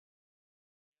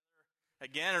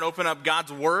again and open up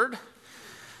God's Word.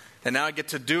 And now I get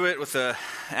to do it with an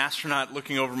astronaut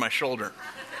looking over my shoulder.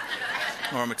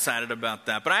 I'm excited about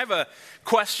that. But I have a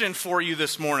question for you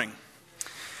this morning.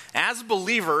 As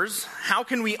believers, how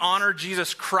can we honor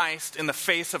Jesus Christ in the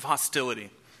face of hostility?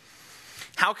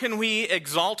 How can we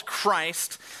exalt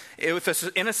Christ in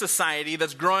a society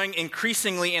that's growing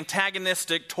increasingly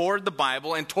antagonistic toward the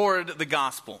Bible and toward the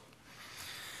gospel?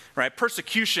 Right?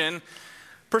 Persecution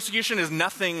is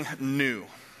nothing new.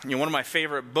 One of my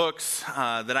favorite books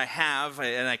that I have,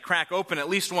 and I crack open at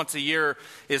least once a year,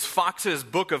 is Fox's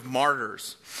Book of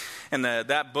Martyrs. And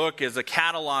that book is a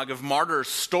catalog of martyrs'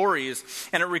 stories,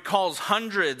 and it recalls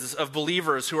hundreds of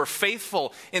believers who are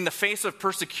faithful in the face of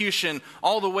persecution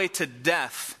all the way to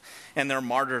death and their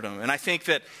martyrdom. And I think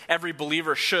that every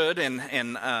believer should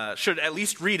should at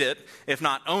least read it, if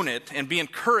not own it, and be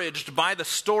encouraged by the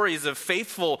stories of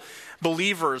faithful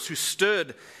believers who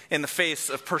stood in the face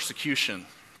of persecution.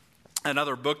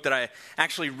 Another book that I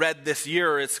actually read this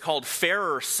year, it's called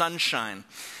Fairer Sunshine.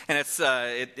 And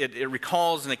it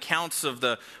recalls and accounts of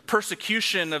the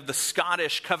persecution of the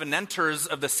Scottish Covenanters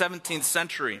of the 17th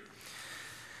century.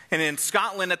 And in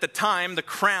Scotland at the time, the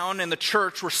crown and the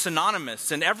church were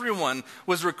synonymous, and everyone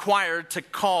was required to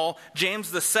call James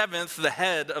VII the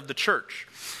head of the church.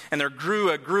 And there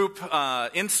grew a group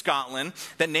in Scotland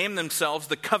that named themselves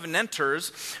the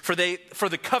Covenanters for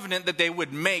the covenant that they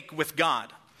would make with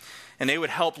God. And they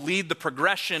would help lead the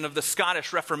progression of the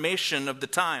Scottish Reformation of the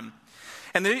time.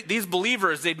 And these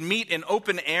believers, they'd meet in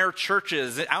open-air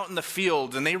churches out in the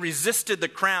fields, and they resisted the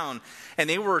crown, and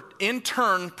they were in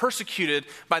turn persecuted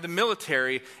by the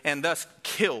military and thus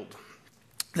killed.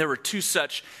 There were two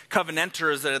such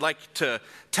Covenanters that I'd like to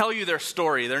tell you their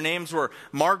story. Their names were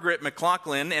Margaret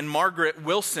McLaughlin and Margaret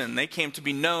Wilson. They came to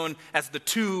be known as the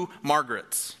two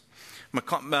Margarets.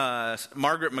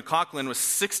 Margaret McLaughlin was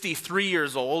 63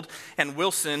 years old, and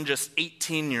Wilson just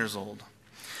 18 years old.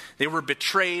 They were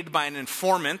betrayed by an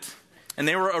informant, and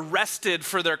they were arrested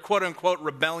for their quote-unquote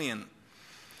rebellion.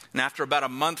 And after about a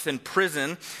month in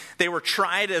prison, they were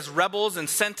tried as rebels and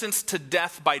sentenced to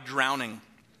death by drowning.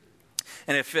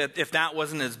 And if that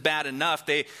wasn't as bad enough,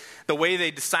 the way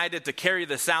they decided to carry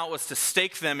this out was to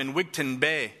stake them in Wigton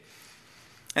Bay.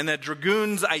 And the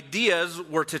dragoons' ideas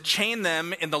were to chain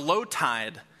them in the low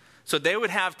tide so they would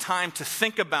have time to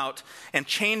think about and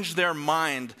change their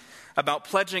mind about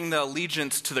pledging the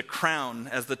allegiance to the crown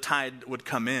as the tide would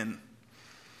come in.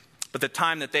 But the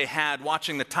time that they had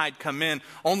watching the tide come in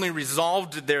only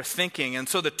resolved their thinking. And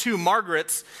so the two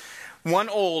Margarets, one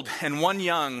old and one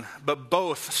young, but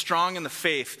both strong in the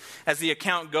faith, as the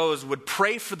account goes, would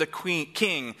pray for the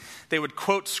king. They would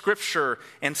quote scripture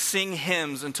and sing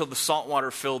hymns until the salt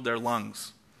water filled their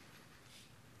lungs.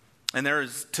 And there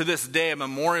is, to this day, a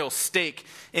memorial stake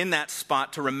in that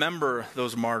spot to remember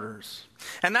those martyrs.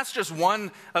 And that's just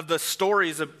one of the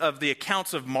stories of the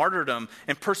accounts of martyrdom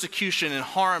and persecution and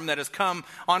harm that has come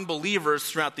on believers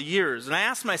throughout the years. And I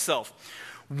asked myself,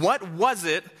 what was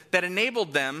it that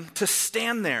enabled them to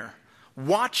stand there,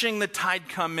 watching the tide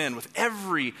come in with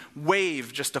every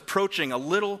wave just approaching a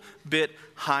little bit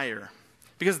higher?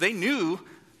 Because they knew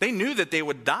that they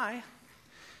would die.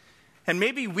 And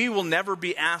maybe we will never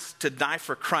be asked to die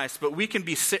for Christ, but we can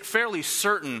be fairly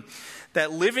certain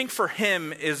that living for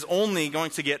him is only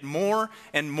going to get more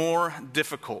and more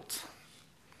difficult.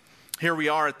 Here we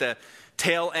are at the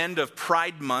tail end of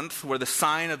Pride Month, where the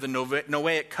sign of the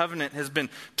Noahic covenant has been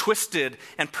twisted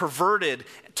and perverted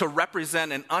to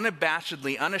represent an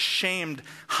unabashedly, unashamed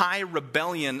high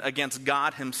rebellion against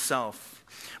God himself.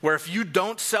 Where if you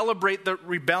don't celebrate the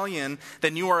rebellion,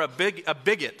 then you are a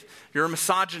bigot, you're a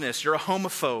misogynist, you're a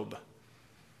homophobe.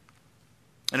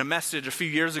 In a message a few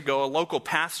years ago, a local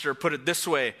pastor put it this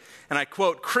way, and I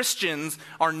quote, "Christians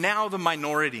are now the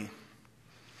minority,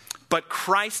 but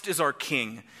Christ is our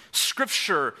king.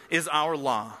 Scripture is our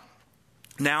law.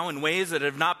 Now, in ways that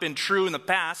have not been true in the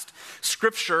past,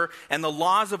 Scripture and the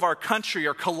laws of our country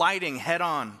are colliding head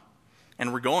on,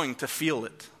 and we're going to feel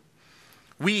it.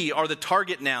 We are the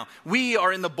target now. We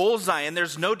are in the bullseye, and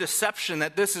there's no deception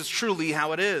that this is truly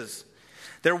how it is.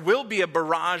 There will be a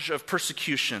barrage of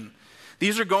persecution.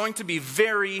 These are going to be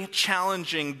very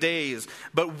challenging days,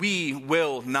 but we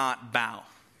will not bow.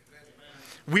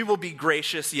 We will be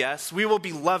gracious, yes. We will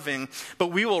be loving, but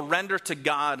we will render to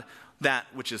God that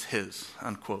which is his,"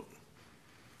 unquote.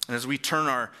 And as we turn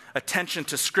our attention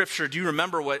to Scripture, do you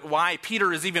remember why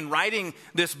Peter is even writing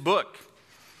this book?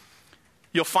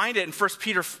 You'll find it in 1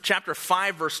 Peter chapter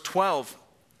 5, verse 12.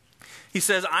 He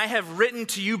says, "I have written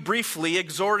to you briefly,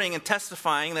 exhorting and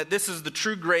testifying that this is the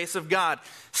true grace of God.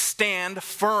 Stand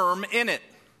firm in it.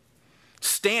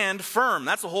 Stand firm.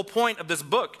 That's the whole point of this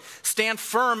book. Stand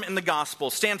firm in the gospel.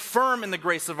 Stand firm in the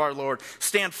grace of our Lord.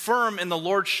 Stand firm in the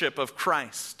lordship of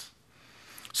Christ.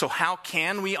 So how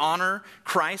can we honor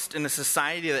Christ in a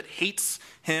society that hates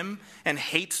him and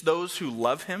hates those who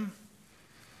love him?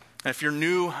 And if you're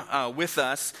new with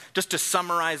us, just to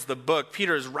summarize the book,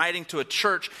 Peter is writing to a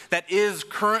church that is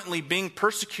currently being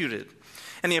persecuted.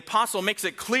 And the apostle makes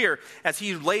it clear as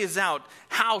he lays out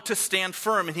how to stand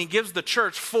firm, and he gives the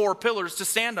church 4 pillars to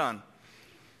stand on.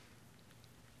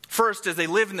 First, as they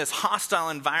live in this hostile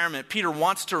environment, Peter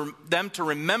wants them to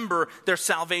remember their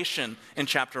salvation in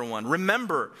chapter 1.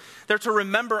 Remember. They're to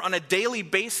remember on a daily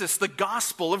basis the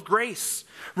gospel of grace.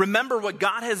 Remember what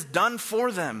God has done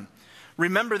for them.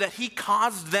 Remember that he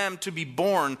caused them to be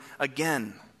born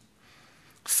again.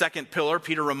 Second pillar,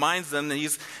 Peter reminds them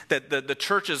that the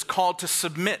church is called to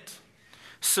submit.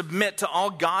 Submit to all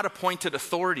God-appointed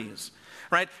authorities.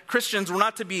 Right? Christians were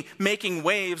not to be making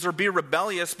waves or be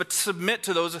rebellious, but submit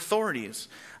to those authorities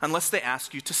unless they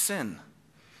ask you to sin.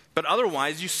 But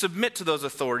otherwise, you submit to those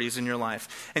authorities in your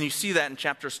life. And you see that in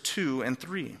chapters 2 and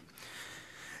 3.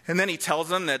 And then he tells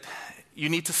them that you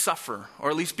need to suffer, or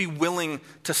at least be willing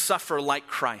to suffer like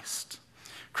Christ.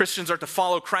 Christians are to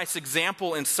follow Christ's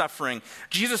example in suffering.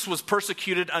 Jesus was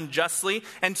persecuted unjustly,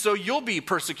 and so you'll be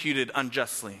persecuted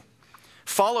unjustly.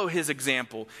 Follow his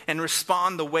example and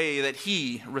respond the way that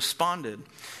he responded.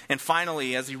 And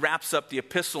finally, as he wraps up the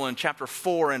epistle in chapter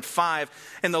 4 and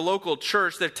 5, in the local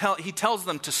church, he tells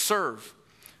them to serve.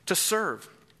 To serve.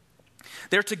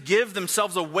 They're to give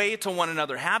themselves away to one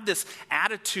another. Have this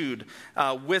attitude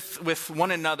with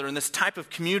one another in this type of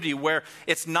community where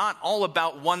it's not all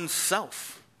about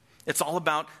oneself. It's all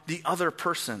about the other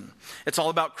person. It's all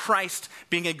about Christ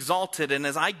being exalted. And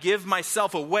as I give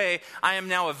myself away, I am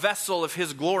now a vessel of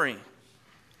his glory.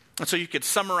 And so you could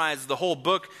summarize the whole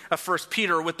book of 1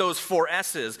 Peter with those 4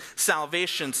 S's: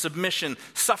 salvation, submission,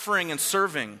 suffering, and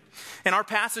serving. And our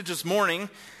passage this morning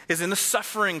is in the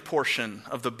suffering portion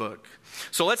of the book.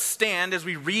 So let's stand as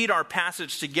we read our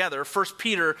passage together, 1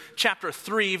 Peter chapter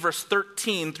 3, verse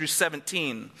 13 through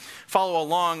 17. Follow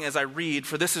along as I read,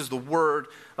 for this is the word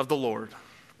of the Lord.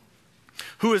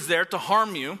 Who is there to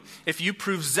harm you if you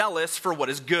prove zealous for what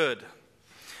is good?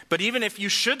 But even if you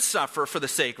should suffer for the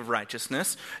sake of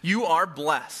righteousness, you are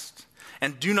blessed.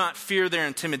 And do not fear their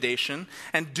intimidation,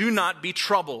 and do not be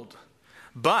troubled.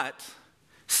 But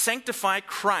sanctify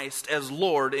Christ as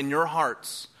Lord in your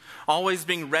hearts, always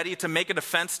being ready to make a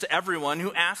defense to everyone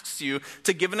who asks you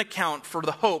to give an account for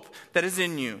the hope that is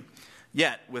in you,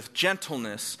 yet with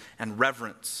gentleness and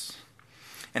reverence.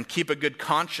 And keep a good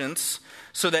conscience,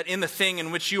 so that in the thing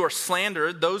in which you are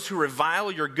slandered, those who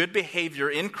revile your good behavior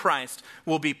in Christ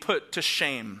will be put to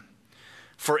shame.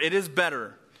 For it is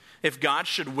better, if God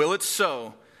should will it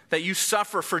so, that you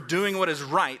suffer for doing what is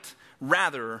right,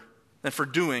 rather than for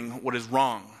doing what is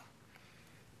wrong.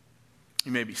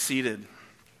 You may be seated.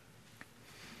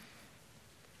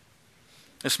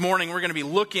 This morning, we're going to be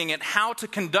looking at how to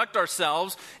conduct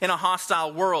ourselves in a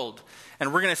hostile world.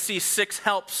 And we're going to see 6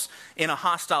 helps in a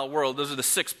hostile world. Those are the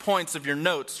 6 points of your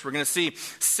notes. We're going to see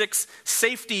 6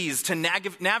 safeties to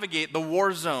navigate the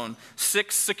war zone,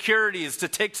 6 securities to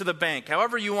take to the bank.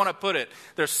 However you want to put it,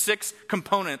 there's 6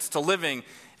 components to living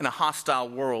in a hostile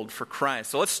world for Christ.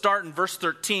 So let's start in verse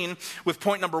 13 with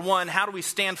point number 1. How do we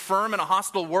stand firm in a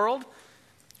hostile world?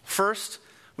 First,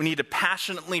 we need to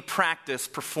passionately practice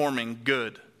performing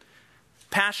good.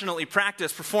 Passionately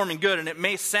practice performing good. And it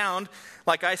may sound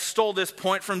like I stole this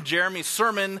point from Jeremy's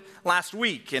sermon last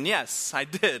week. And yes, I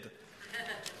did.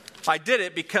 I did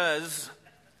it because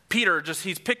Peter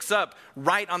he picks up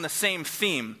right on the same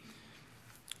theme.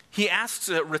 He asks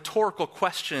a rhetorical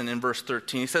question in verse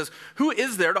 13. He says, who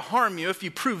is there to harm you if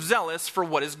you prove zealous for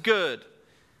what is good?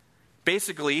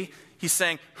 Basically, he's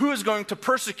saying, who is going to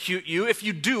persecute you if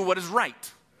you do what is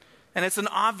right? And it's an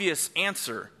obvious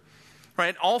answer,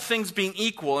 right? All things being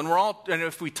equal, and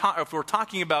if we're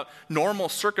talking about normal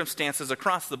circumstances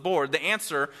across the board, the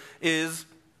answer is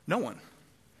no one.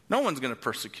 No one's going to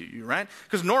persecute you, right?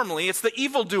 Because normally it's the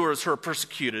evildoers who are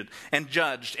persecuted and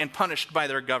judged and punished by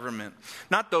their government,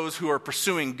 not those who are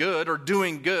pursuing good or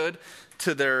doing good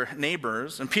to their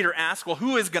neighbors. And Peter asks, well,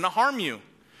 who is going to harm you?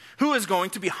 Who is going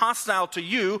to be hostile to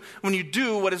you when you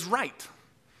do what is right?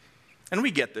 And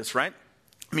we get this, right?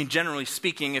 I mean, generally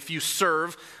speaking, if you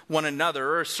serve one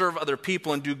another or serve other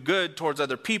people and do good towards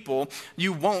other people,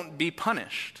 you won't be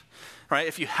punished, right?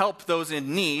 If you help those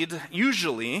in need,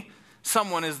 usually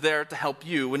someone is there to help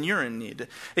you when you're in need.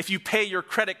 If you pay your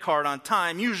credit card on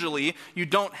time, usually you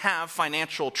don't have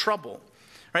financial trouble,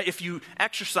 Right? If you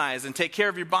exercise and take care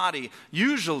of your body,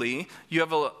 usually you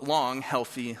have a long,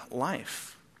 healthy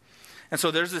life. And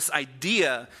so there's this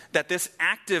idea that this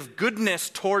active goodness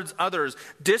towards others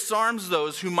disarms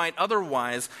those who might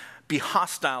otherwise be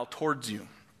hostile towards you.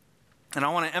 And I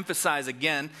want to emphasize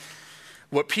again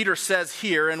what Peter says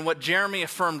here and what Jeremy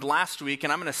affirmed last week,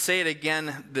 and I'm going to say it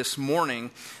again this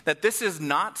morning, that this is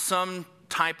not some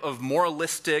type of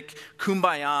moralistic,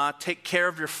 kumbaya, take care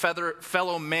of your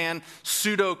fellow man,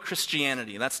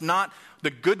 pseudo-Christianity. That's not the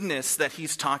goodness that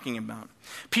he's talking about.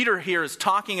 Peter here is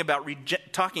talking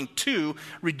to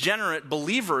regenerate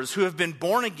believers who have been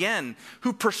born again,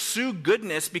 who pursue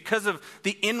goodness because of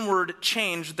the inward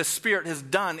change the Spirit has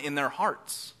done in their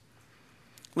hearts.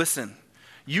 Listen,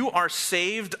 you are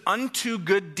saved unto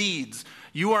good deeds.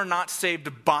 You are not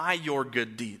saved by your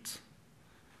good deeds.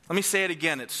 Let me say it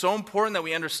again. It's so important that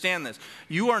we understand this.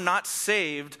 You are not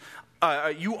saved,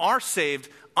 you are saved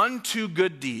unto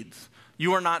good deeds.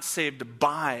 You are not saved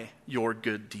by your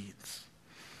good deeds.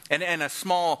 And a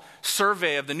small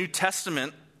survey of the New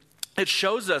Testament, it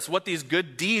shows us what these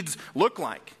good deeds look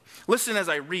like. Listen as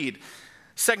I read.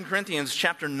 2 Corinthians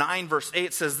chapter 9, verse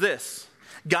 8 says this: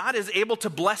 God is able to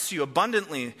bless you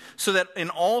abundantly so that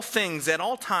in all things, at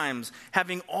all times,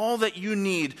 having all that you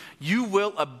need, you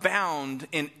will abound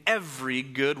in every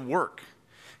good work.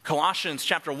 Colossians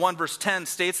chapter 1 verse 10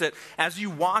 states that as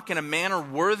you walk in a manner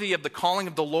worthy of the calling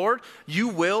of the Lord, you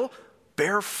will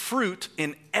bear fruit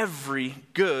in every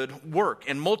good work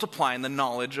and multiply in the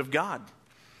knowledge of God.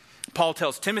 Paul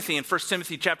tells Timothy in 1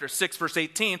 Timothy chapter 6 verse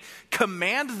 18,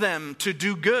 command them to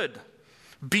do good.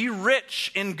 Be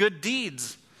rich in good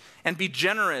deeds, and be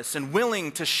generous and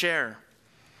willing to share.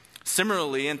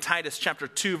 Similarly, in Titus chapter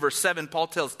 2, verse 7, Paul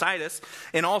tells Titus,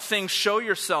 in all things show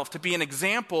yourself to be an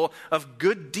example of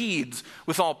good deeds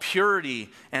with all purity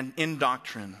and in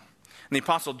doctrine. And the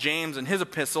Apostle James in his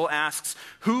epistle asks,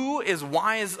 who is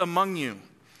wise among you?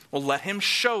 Well, let him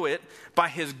show it by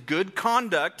his good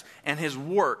conduct and his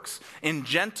works in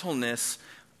gentleness,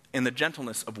 in the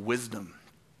gentleness of wisdom.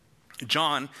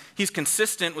 John, he's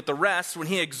consistent with the rest when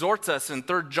he exhorts us in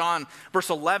 3 John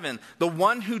verse 11, the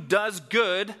one who does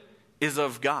good is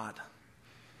of God.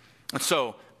 And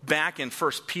so back in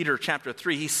 1 Peter chapter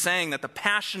 3, he's saying that the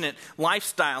passionate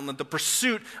lifestyle and the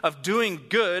pursuit of doing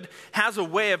good has a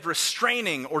way of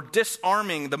restraining or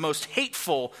disarming the most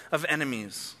hateful of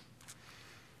enemies.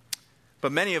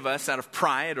 But many of us, out of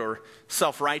pride or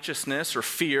self-righteousness or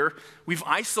fear, we've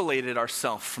isolated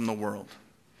ourselves from the world.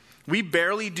 We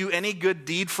barely do any good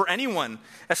deed for anyone,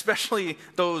 especially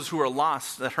those who are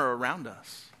lost that are around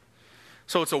us.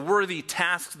 So it's a worthy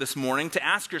task this morning to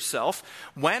ask yourself,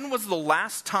 when was the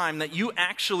last time that you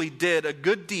actually did a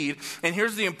good deed? And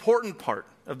here's the important part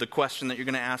of the question that you're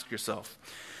going to ask yourself.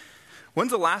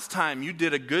 When's the last time you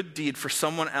did a good deed for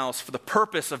someone else for the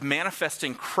purpose of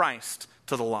manifesting Christ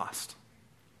to the lost?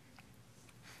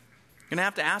 You're going to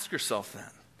have to ask yourself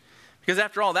that. Because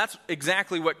after all, that's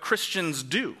exactly what Christians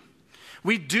do.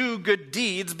 We do good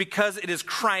deeds because it is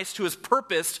Christ who has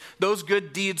purposed those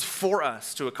good deeds for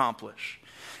us to accomplish.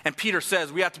 And Peter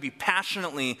says we have to be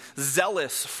passionately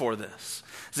zealous for this.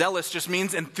 Zealous just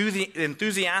means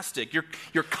enthusiastic.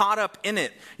 You're caught up in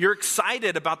it. You're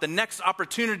excited about the next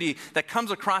opportunity that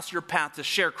comes across your path to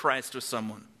share Christ with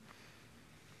someone.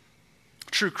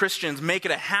 True Christians make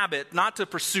it a habit not to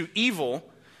pursue evil,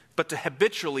 but to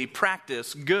habitually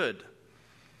practice good.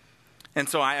 And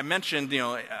so I mentioned,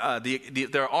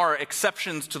 there are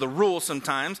exceptions to the rule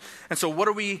sometimes. And so what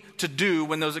are we to do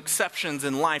when those exceptions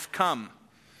in life come?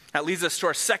 That leads us to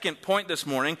our second point this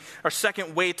morning. Our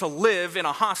second way to live in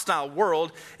a hostile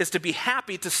world is to be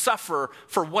happy to suffer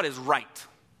for what is right.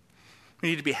 We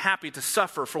need to be happy to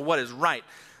suffer for what is right.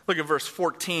 Look at verse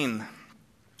 14.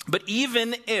 But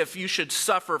even if you should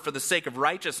suffer for the sake of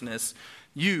righteousness,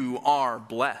 you are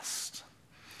blessed.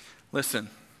 Listen,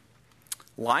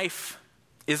 life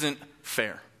isn't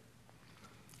fair.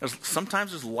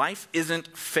 Sometimes life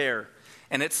isn't fair,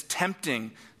 and it's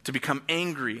tempting to become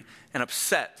angry and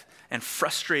upset and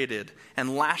frustrated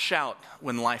and lash out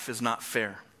when life is not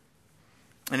fair.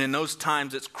 And in those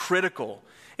times, it's critical.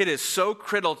 It is so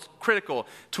critical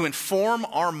to inform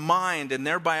our mind and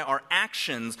thereby our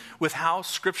actions with how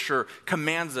Scripture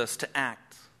commands us to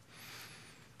act.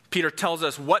 Peter tells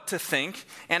us what to think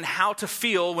and how to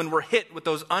feel when we're hit with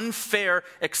those unfair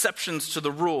exceptions to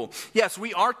the rule. Yes,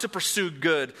 we are to pursue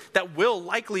good that will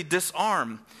likely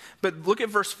disarm. But look at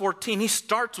verse 14. He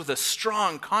starts with a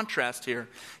strong contrast here.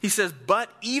 He says, but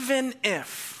even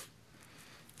if,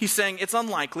 he's saying it's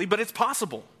unlikely, but it's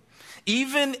possible.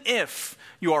 Even if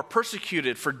you are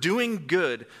persecuted for doing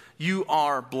good, you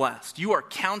are blessed. You are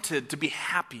counted to be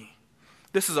happy.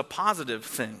 This is a positive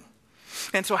thing.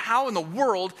 And so how in the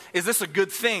world is this a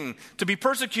good thing to be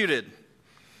persecuted?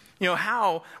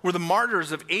 How were the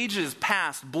martyrs of ages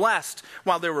past blessed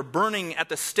while they were burning at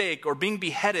the stake or being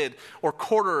beheaded or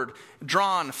quartered,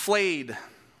 drawn, flayed,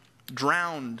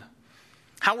 drowned?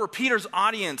 How were Peter's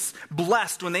audience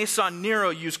blessed when they saw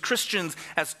Nero use Christians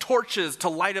as torches to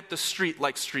light up the street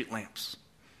like street lamps?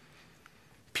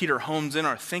 Peter hones in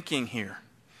our thinking here.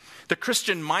 The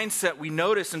Christian mindset we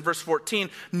notice in verse 14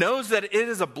 knows that it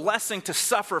is a blessing to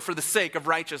suffer for the sake of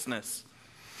righteousness.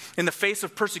 In the face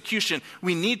of persecution,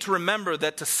 we need to remember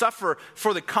that to suffer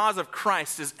for the cause of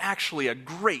Christ is actually a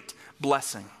great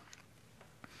blessing.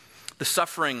 The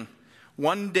suffering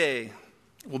one day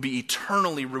will be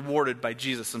eternally rewarded by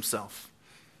Jesus himself.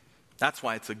 That's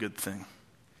why it's a good thing.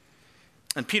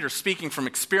 And Peter's speaking from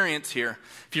experience here.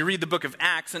 If you read the book of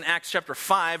Acts, in Acts chapter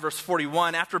 5, verse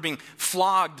 41, after being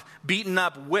flogged, beaten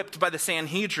up, whipped by the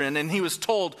Sanhedrin, and he was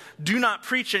told, do not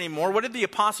preach anymore, what did the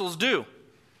apostles do?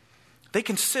 They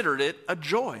considered it a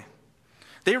joy.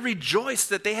 They rejoiced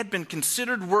that they had been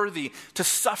considered worthy to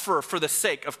suffer for the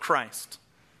sake of Christ.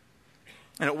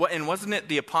 And wasn't it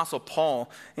the Apostle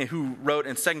Paul who wrote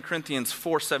in 2 Corinthians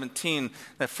 4:17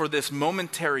 that for this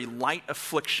momentary light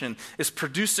affliction is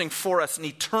producing for us an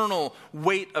eternal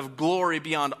weight of glory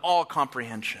beyond all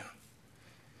comprehension?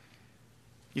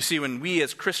 You see, when we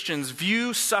as Christians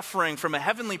view suffering from a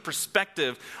heavenly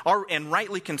perspective and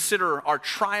rightly consider our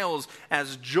trials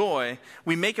as joy,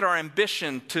 we make it our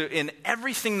ambition to, in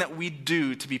everything that we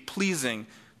do, to be pleasing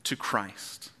to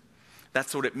Christ.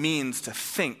 That's what it means to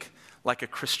think like a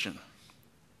Christian.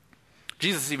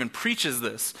 Jesus even preaches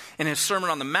this in his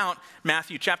Sermon on the Mount,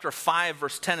 Matthew chapter 5,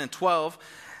 verse 10 and 12.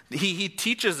 He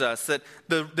teaches us that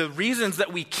the reasons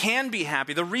that we can be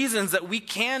happy, the reasons that we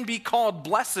can be called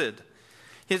blessed,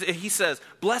 he says,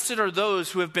 blessed are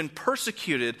those who have been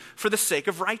persecuted for the sake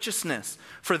of righteousness,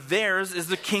 for theirs is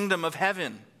the kingdom of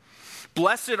heaven.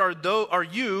 Blessed are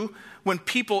you when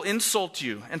people insult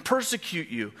you and persecute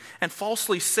you and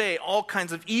falsely say all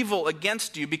kinds of evil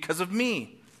against you because of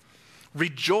me.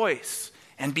 Rejoice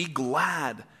and be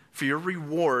glad, for your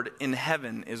reward in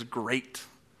heaven is great.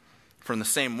 For in the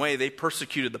same way they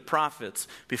persecuted the prophets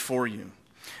before you.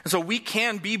 And so we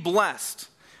can be blessed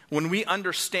when we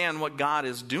understand what God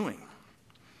is doing.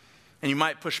 And you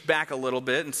might push back a little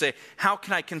bit and say, how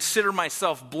can I consider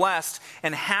myself blessed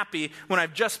and happy when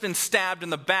I've just been stabbed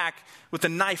in the back with a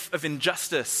knife of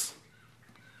injustice?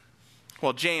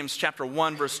 Well, James chapter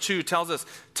 1 verse 2 tells us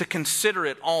to consider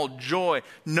it all joy,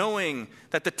 knowing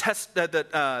that the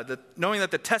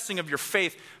testing of your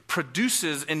faith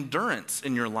produces endurance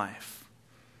in your life.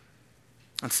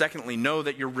 And secondly, know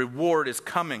that your reward is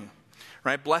coming.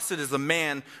 Right? Blessed is the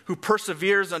man who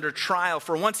perseveres under trial,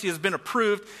 for once he has been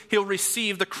approved, he'll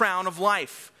receive the crown of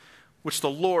life, which the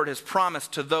Lord has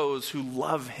promised to those who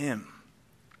love him.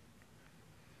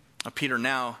 Peter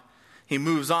now, he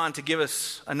moves on to give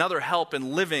us another help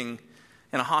in living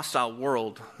in a hostile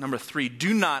world. Number 3,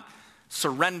 do not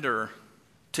surrender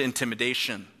to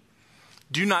intimidation.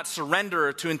 Do not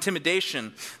surrender to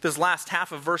intimidation. This last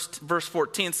half of verse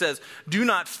 14 says, do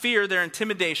not fear their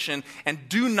intimidation and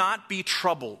do not be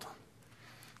troubled.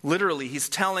 Literally, he's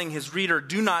telling his reader,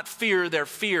 do not fear their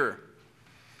fear.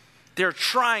 They're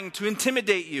trying to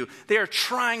intimidate you. They are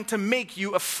trying to make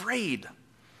you afraid.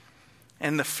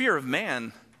 And the fear of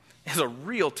man is a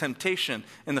real temptation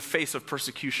in the face of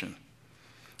persecution.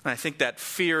 And I think that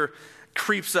fear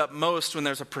creeps up most when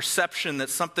there's a perception that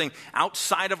something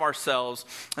outside of ourselves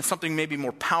and something maybe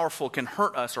more powerful can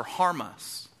hurt us or harm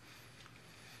us.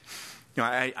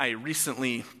 I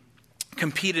recently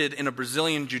competed in a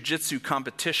Brazilian jiu-jitsu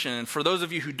competition. And for those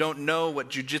of you who don't know what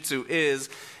jiu-jitsu is,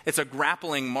 it's a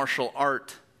grappling martial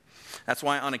art. That's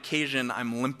why on occasion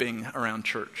I'm limping around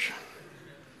church.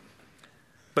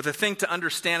 But the thing to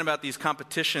understand about these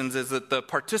competitions is that the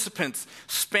participants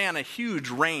span a huge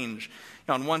range.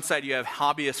 On one side, you have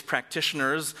hobbyist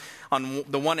practitioners on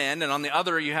the one end, and on the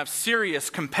other, you have serious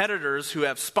competitors who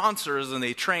have sponsors, and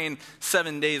they train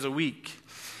 7 days a week.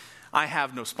 I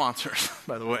have no sponsors,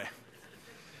 by the way.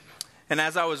 And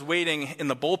as I was waiting in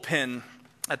the bullpen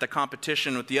at the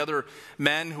competition with the other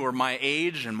men who are my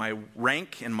age and my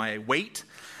rank and my weight,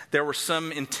 there were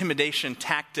some intimidation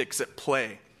tactics at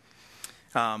play.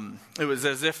 It was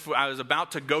as if I was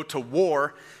about to go to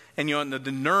war, and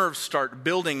the nerves start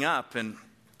building up. And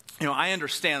I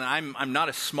understand that I'm not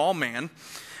a small man,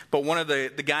 but one of the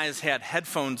guys had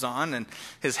headphones on, and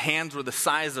his hands were the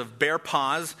size of bear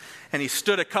paws, and he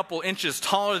stood a couple inches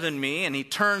taller than me, and he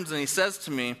turns and he says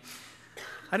to me,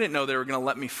 I didn't know they were going to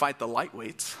let me fight the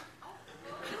lightweights.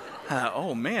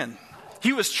 Oh man,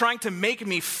 He was trying to make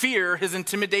me fear his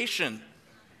intimidation.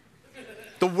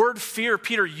 The word fear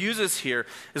Peter uses here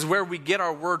is where we get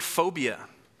our word phobia.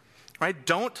 Right?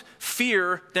 Don't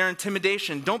fear their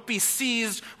intimidation. Don't be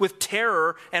seized with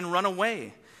terror and run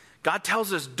away. God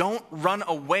tells us don't run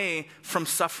away from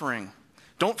suffering.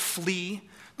 Don't flee.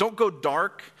 Don't go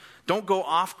dark. Don't go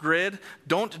off grid.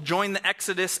 Don't join the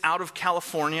exodus out of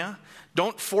California.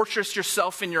 Don't fortress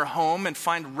yourself in your home and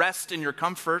find rest in your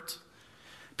comfort.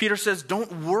 Peter says,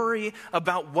 don't worry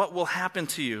about what will happen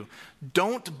to you.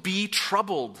 Don't be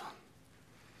troubled.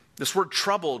 This word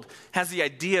troubled has the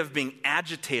idea of being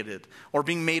agitated or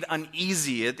being made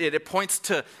uneasy. It points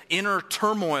to inner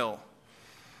turmoil.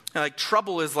 Like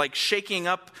trouble is like shaking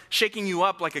you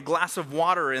up like a glass of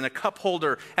water in a cup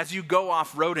holder as you go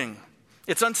off-roading.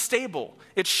 It's unstable.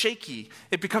 It's shaky.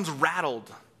 It becomes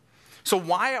rattled. So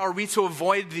why are we to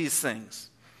avoid these things?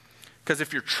 Because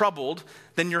if you're troubled,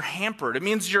 then you're hampered. It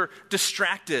means you're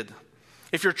distracted.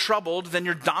 If you're troubled, then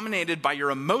you're dominated by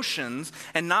your emotions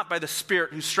and not by the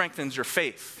Spirit who strengthens your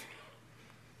faith.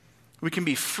 We can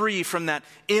be free from that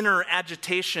inner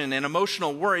agitation and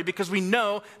emotional worry because we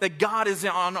know that God is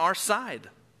on our side.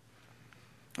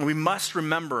 And we must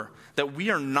remember that we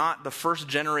are not the first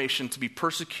generation to be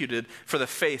persecuted for the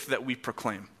faith that we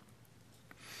proclaim.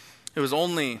 It was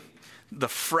only the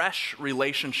fresh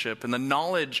relationship and the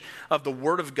knowledge of the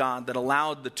Word of God that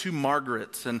allowed the two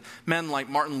Margarets and men like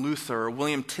Martin Luther or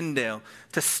William Tyndale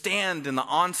to stand in the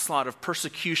onslaught of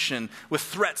persecution with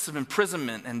threats of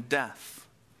imprisonment and death.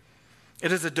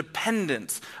 It is a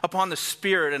dependence upon the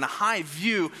Spirit and a high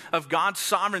view of God's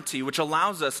sovereignty which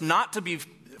allows us not to be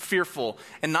fearful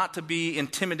and not to be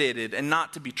intimidated and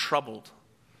not to be troubled.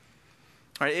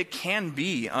 Right, it can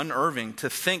be unnerving to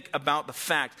think about the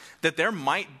fact that there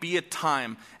might be a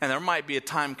time, and there might be a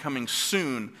time coming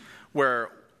soon, where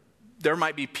there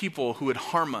might be people who would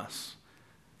harm us,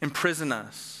 imprison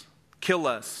us, kill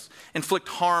us, inflict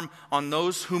harm on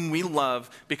those whom we love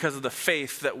because of the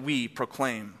faith that we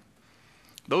proclaim.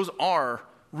 Those are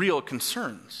real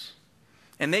concerns.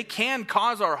 And they can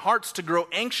cause our hearts to grow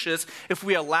anxious if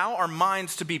we allow our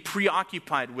minds to be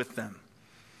preoccupied with them.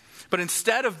 But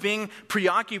instead of being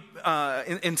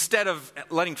instead of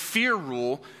letting fear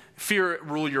rule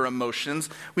your emotions,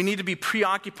 we need to be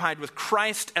preoccupied with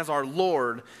Christ as our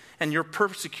Lord, and your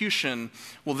persecution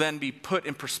will then be put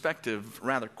in perspective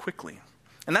rather quickly.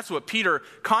 And that's what Peter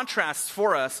contrasts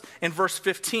for us in verse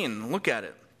 15. Look at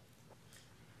it.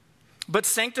 But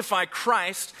sanctify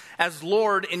Christ as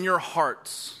Lord in your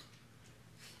hearts.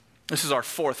 This is our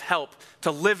fourth help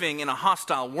to living in a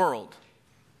hostile world.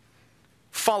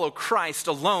 Follow Christ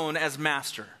alone as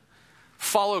master.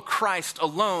 Follow Christ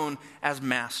alone as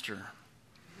master.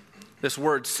 This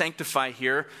word sanctify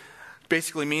here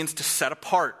basically means to set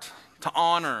apart, to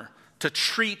honor, to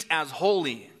treat as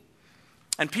holy.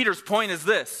 And Peter's point is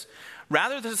this: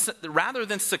 rather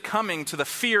than succumbing to the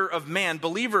fear of man,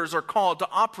 believers are called to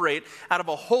operate out of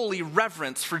a holy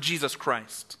reverence for Jesus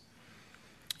Christ.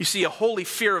 You see, a holy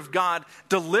fear of God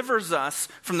delivers us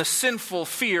from the sinful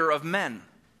fear of men.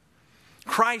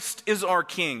 Christ is our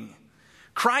King.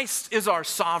 Christ is our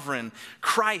sovereign.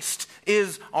 Christ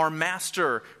is our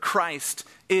master. Christ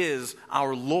is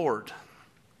our Lord.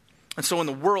 And so when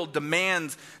the world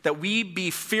demands that we be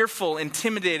fearful,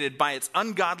 intimidated by its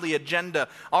ungodly agenda,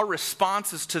 our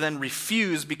response is to then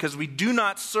refuse, because we do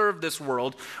not serve this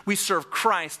world. We serve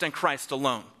Christ and Christ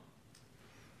alone.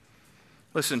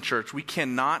 Listen, church, we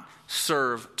cannot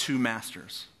serve two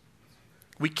masters.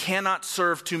 We cannot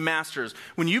serve two masters.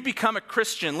 When you become a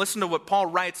Christian, listen to what Paul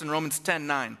writes in Romans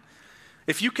 10:9.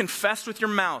 If you confess with your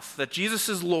mouth that Jesus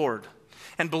is Lord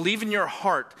and believe in your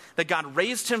heart that God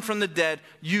raised him from the dead,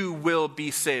 you will be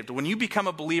saved. When you become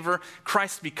a believer,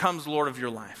 Christ becomes Lord of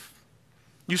your life.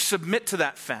 You submit to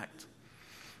that fact.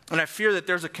 And I fear that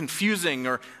there's a confusing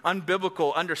or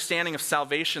unbiblical understanding of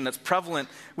salvation that's prevalent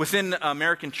within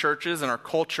American churches and our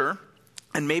culture,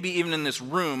 and maybe even in this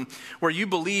room, where you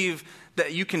believe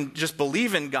that you can just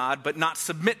believe in God but not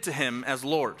submit to him as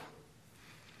Lord.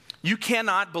 You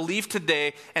cannot believe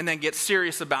today and then get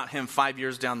serious about him 5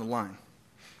 years down the line.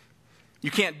 You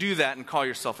can't do that and call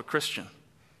yourself a Christian.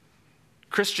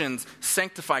 Christians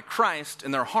sanctify Christ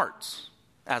in their hearts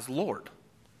as Lord.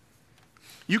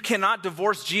 You cannot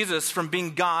divorce Jesus from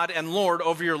being God and Lord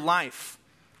over your life.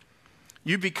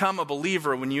 You become a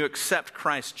believer when you accept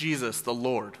Christ Jesus the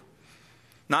Lord.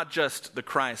 Not just the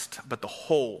Christ, but the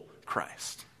whole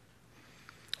Christ.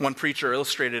 One preacher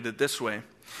illustrated it this way: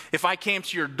 if I came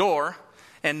to your door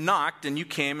and knocked, and you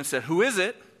came and said, "Who is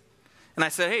it?" And I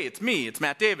said, "Hey, it's me, it's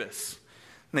Matt Davis."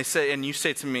 And you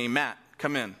say to me, "Matt,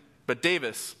 come in. But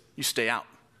Davis, you stay out."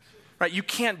 right? You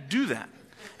can't do that.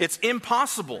 It's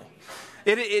impossible.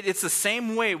 It's the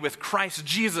same way with Christ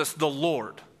Jesus the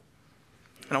Lord.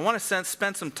 And I want to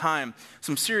spend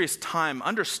some serious time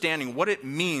understanding what it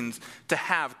means to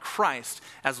have Christ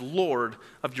as Lord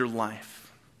of your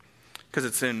life. Because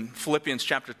it's in Philippians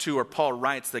chapter 2 where Paul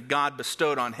writes that God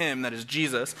bestowed on him, that is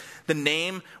Jesus, the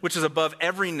name which is above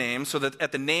every name, so that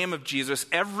at the name of Jesus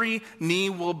every knee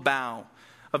will bow,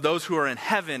 of those who are in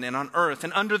heaven and on earth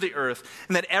and under the earth,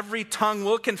 and that every tongue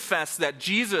will confess that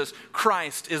Jesus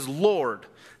Christ is Lord,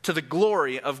 to the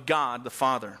glory of God the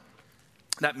Father.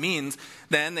 That means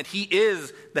then that he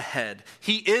is the head,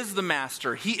 he is the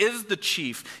master, he is the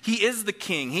chief, he is the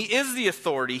king, he is the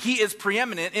authority, he is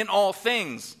preeminent in all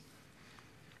things.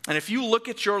 And if you look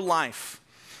at your life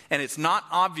and it's not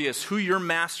obvious who your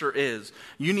master is,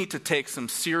 you need to take some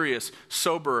serious,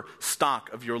 sober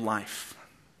stock of your life.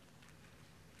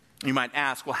 You might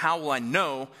ask, well, how will I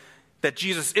know that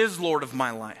Jesus is Lord of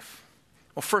my life?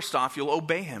 Well, first off, you'll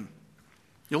obey him.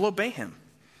 You'll obey him.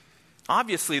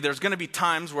 Obviously, there's going to be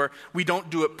times where we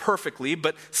don't do it perfectly,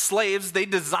 but slaves, they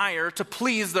desire to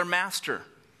please their master.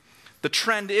 The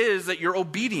trend is that you're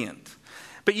obedient.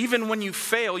 But even when you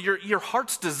fail, your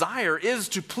heart's desire is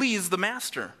to please the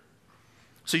master.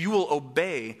 So you will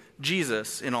obey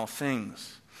Jesus in all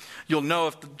things. You'll know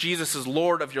if Jesus is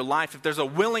Lord of your life, if there's a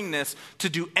willingness to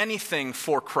do anything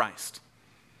for Christ.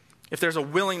 If there's a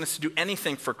willingness to do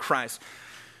anything for Christ.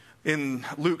 In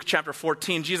Luke chapter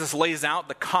 14, Jesus lays out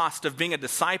the cost of being a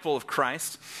disciple of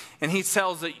Christ. And he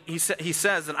says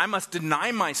that I must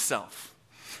deny myself.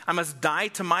 I must die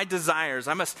to my desires.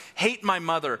 I must hate my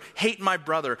mother, hate my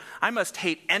brother. I must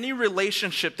hate any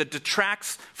relationship that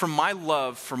detracts from my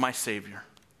love for my Savior.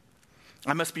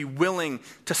 I must be willing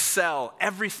to sell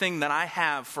everything that I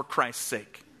have for Christ's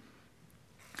sake.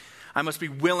 I must be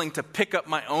willing to pick up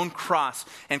my own cross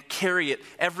and carry it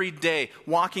every day,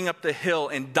 walking up the hill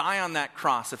and die on that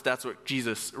cross if that's what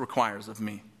Jesus requires of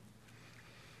me. And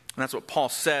that's what Paul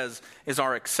says is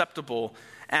our acceptable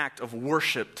act of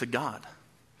worship to God.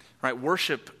 Right?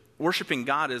 Worshiping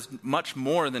God is much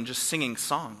more than just singing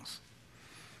songs.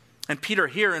 And Peter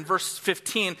here in verse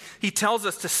 15, he tells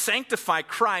us to sanctify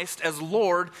Christ as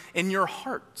Lord in your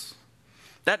hearts.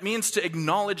 That means to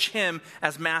acknowledge him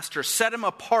as master. Set him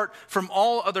apart from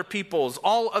all other peoples,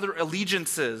 all other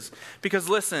allegiances. Because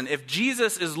listen, if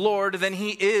Jesus is Lord, then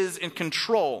he is in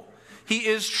control. He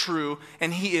is true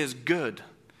and he is good.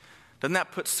 Doesn't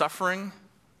that put suffering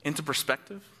into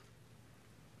perspective?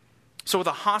 So with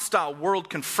a hostile world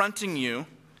confronting you,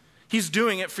 he's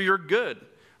doing it for your good,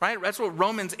 right? That's what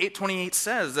Romans 8:28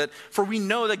 says, that for we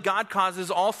know that God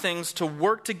causes all things to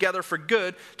work together for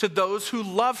good to those who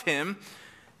love him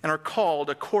and are called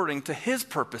according to his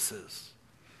purposes.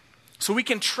 So we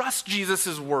can trust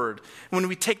Jesus' word when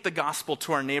we take the gospel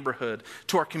to our neighborhood,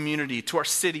 to our community, to our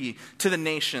city, to the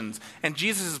nations. And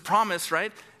Jesus' promise,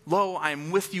 right? Lo, I am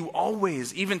with you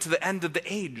always, even to the end of the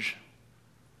age.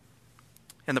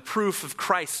 And the proof of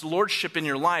Christ's lordship in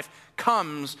your life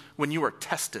comes when you are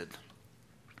tested.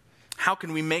 How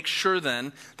can we make sure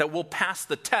then that we'll pass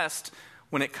the test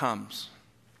when it comes?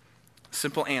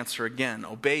 Simple answer again,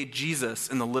 obey Jesus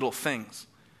in the little things.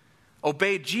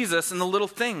 Obey Jesus in the little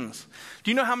things.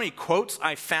 Do you know how many quotes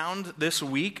I found this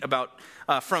week about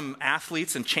from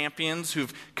athletes and champions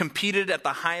who've competed at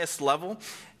the highest level?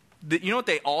 You know what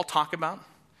they all talk about?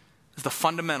 Is the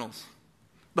fundamentals.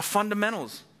 The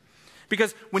fundamentals.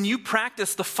 Because when you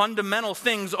practice the fundamental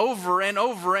things over and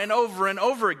over and over and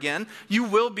over again, you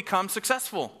will become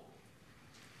successful.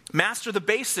 Master the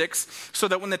basics so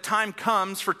that when the time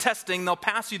comes for testing, they'll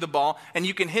pass you the ball and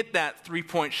you can hit that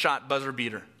three-point shot buzzer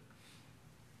beater.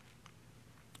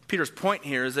 Peter's point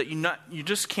here is that you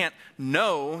just can't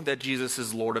know that Jesus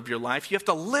is Lord of your life. You have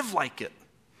to live like it.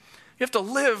 You have to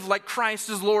live like Christ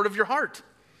is Lord of your heart.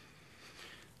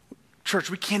 Church,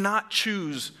 we cannot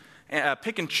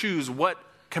pick and choose what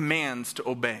commands to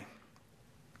obey.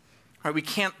 Right, we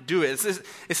can't do it. This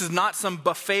is not some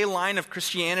buffet line of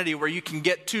Christianity where you can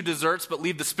get 2 desserts but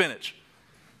leave the spinach.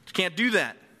 You can't do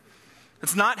that.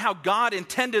 It's not how God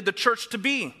intended the church to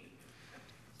be.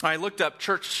 I looked up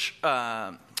church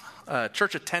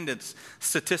attendance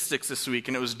statistics this week,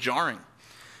 and it was jarring.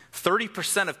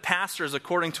 30% of pastors,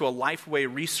 according to a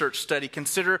Lifeway research study,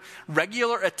 consider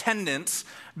regular attendance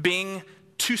being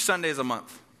 2 Sundays a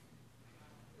month.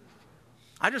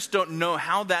 I just don't know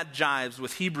how that jives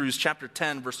with Hebrews chapter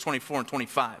 10, verse 24 and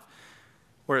 25,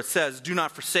 where it says, do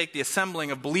not forsake the assembling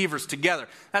of believers together.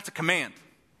 That's a command.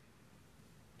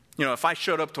 You know, if I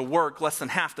showed up to work less than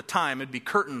half the time, it'd be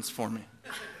curtains for me.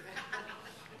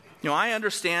 You know, I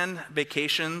understand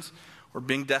vacations or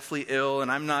being deathly ill,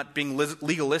 and I'm not being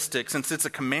legalistic since it's a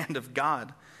command of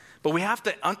God. But we have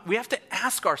to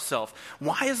ask ourselves,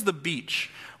 why is the beach,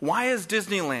 why is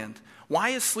Disneyland, why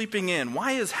is sleeping in,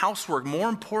 why is housework more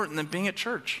important than being at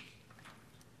church?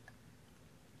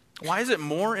 Why is it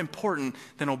more important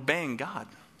than obeying God?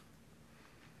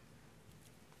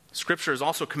 Scriptures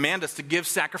also command us to give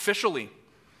sacrificially.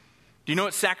 Do you know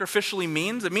what sacrificially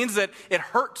means? It means that it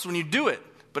hurts when you do it,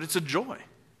 but it's a joy.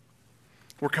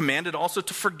 We're commanded also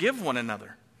to forgive one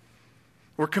another.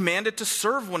 We're commanded to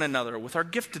serve one another with our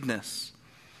giftedness.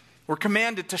 We're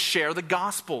commanded to share the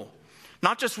gospel,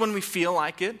 not just when we feel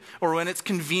like it or when it's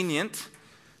convenient.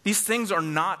 These things are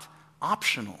not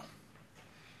optional.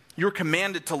 You're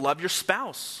commanded to love your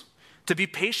spouse, to be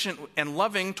patient and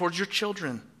loving towards your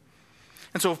children.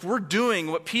 And so if we're doing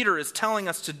what Peter is telling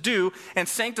us to do and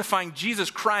sanctifying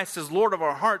Jesus Christ as Lord of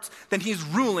our hearts, then he's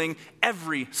ruling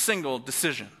every single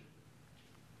decision.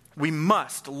 We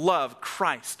must love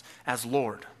Christ as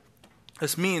Lord.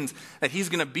 This means that he's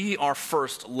going to be our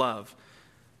first love.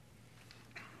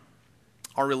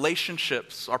 Our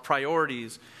relationships, our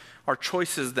priorities, our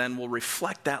choices then will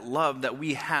reflect that love that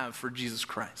we have for Jesus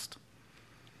Christ.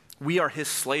 We are his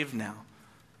slave now.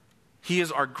 He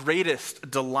is our greatest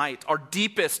delight. Our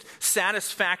deepest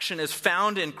satisfaction is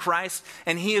found in Christ,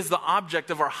 and he is the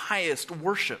object of our highest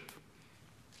worship.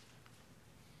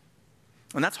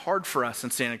 And that's hard for us in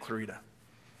Santa Clarita.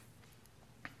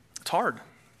 It's hard.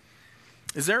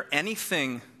 Is there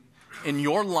anything in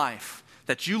your life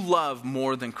that you love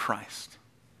more than Christ?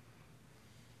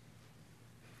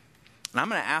 And I'm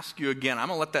going to ask you again. I'm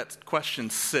going to let that question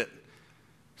sit.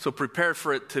 So prepare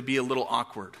for it to be a little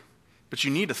awkward. But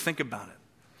you need to think about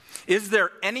it. Is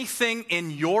there anything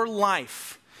in your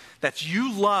life that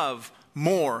you love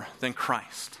more than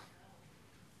Christ?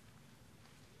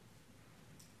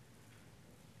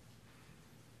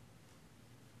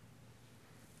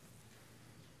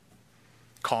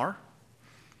 Car?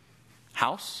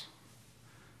 House?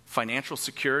 Financial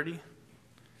security?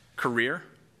 Career?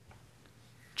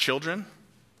 Children?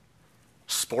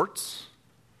 Sports?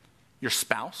 Your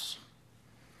spouse?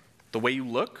 The way you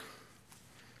look?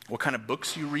 What kind of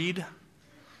books you read?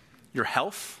 Your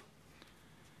health?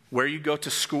 Where you go to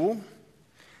school?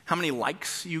 How many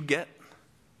likes you get?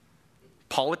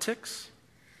 Politics?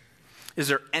 Is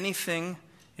there anything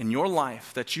in your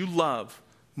life that you love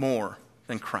more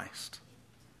than Christ?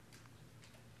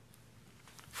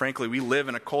 Frankly, we live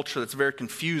in a culture that's very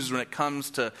confused when it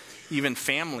comes to even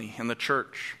family in the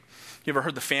church. You ever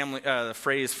heard the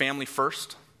phrase family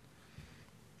first?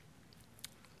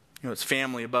 You know, it's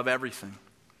family above everything.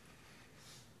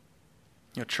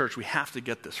 You know, church, we have to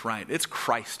get this right. It's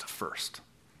Christ first.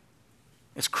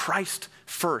 It's Christ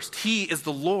first. He is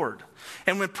the Lord.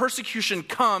 And when persecution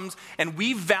comes and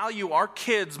we value our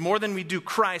kids more than we do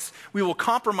Christ, we will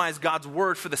compromise God's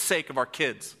word for the sake of our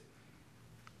kids.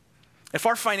 If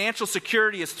our financial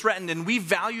security is threatened and we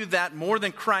value that more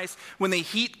than Christ, when the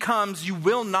heat comes, you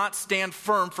will not stand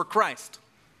firm for Christ.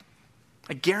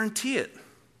 I guarantee it.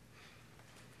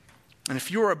 And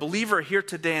if you are a believer here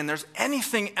today and there's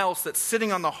anything else that's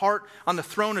sitting on the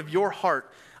throne of your heart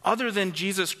other than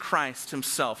Jesus Christ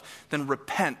himself, then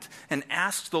repent and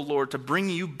ask the Lord to bring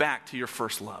you back to your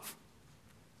first love.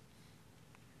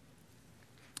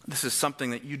 This is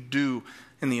something that you do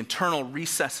in the internal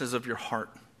recesses of your heart.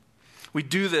 We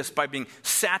do this by being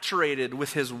saturated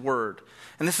with his word.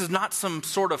 And this is not some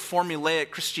sort of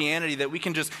formulaic Christianity that we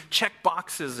can just check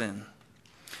boxes in.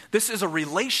 This is a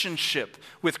relationship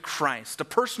with Christ, a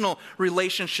personal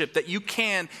relationship that you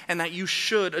can and that you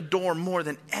should adore more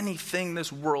than anything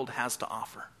this world has to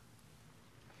offer.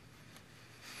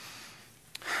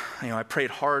 I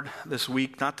prayed hard this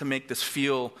week not to make this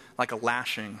feel like a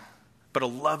lashing, but a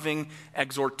loving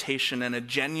exhortation and a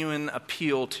genuine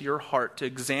appeal to your heart to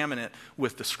examine it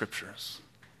with the scriptures.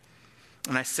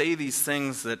 And I say these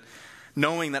things that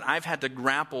knowing that I've had to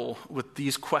grapple with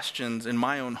these questions in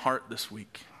my own heart this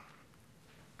week.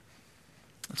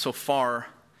 And so far,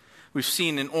 we've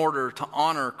seen in order to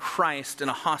honor Christ in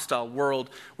a hostile world,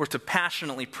 we're to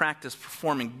passionately practice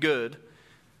performing good.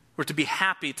 We're to be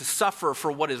happy to suffer for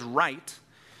what is right.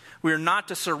 We are not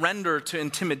to surrender to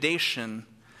intimidation.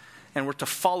 And we're to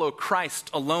follow Christ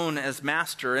alone as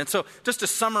master. And so just to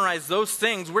summarize those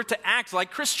things, we're to act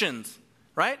like Christians,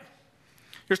 right?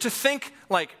 You're to think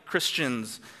like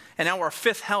Christians. And now our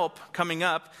fifth help coming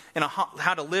up in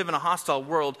how to live in a hostile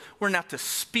world, we're now to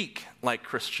speak like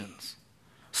Christians.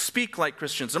 Speak like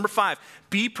Christians. Number 5,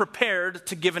 be prepared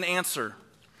to give an answer.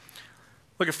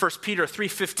 Look at 1 Peter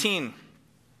 3:15.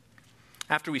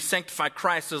 after we sanctify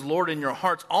Christ as Lord in your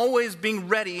hearts, always being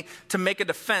ready to make a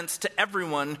defense to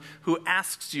everyone who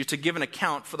asks you to give an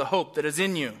account for the hope that is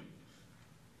in you,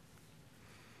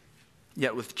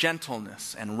 yet with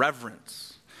gentleness and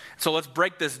reverence. So let's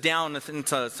break this down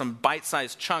into some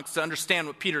bite-sized chunks to understand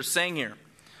what Peter's saying here.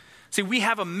 See, we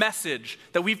have a message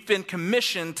that we've been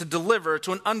commissioned to deliver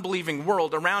to an unbelieving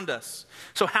world around us.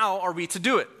 So how are we to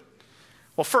do it?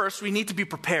 Well, first, we need to be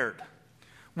prepared.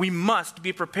 We must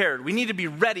be prepared. We need to be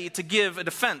ready to give a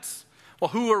defense. Well,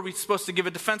 who are we supposed to give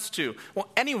a defense to? Well,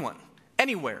 anyone,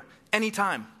 anywhere,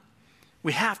 anytime.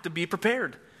 We have to be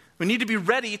prepared. We need to be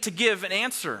ready to give an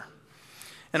answer.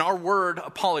 And our word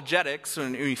apologetics,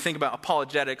 when you think about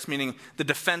apologetics, meaning the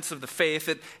defense of the faith,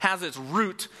 it has its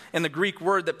root in the Greek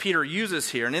word that Peter uses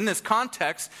here. And in this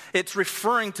context, it's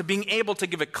referring to being able to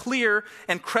give a clear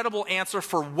and credible answer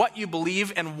for what you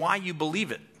believe and why you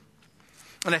believe it.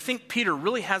 And I think Peter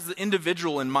really has the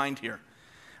individual in mind here.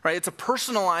 Right? It's a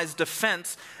personalized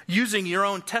defense using your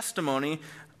own testimony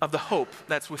of the hope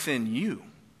that's within you.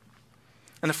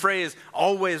 And the phrase,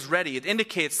 always ready, it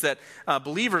indicates that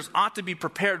believers ought to be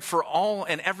prepared for all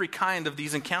and every kind of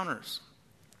these encounters.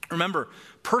 Remember,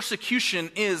 persecution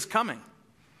is coming.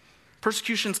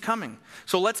 Persecution's coming.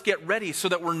 So let's get ready so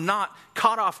that we're not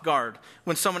caught off guard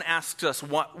when someone asks us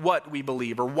what we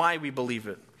believe or why we believe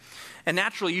it. And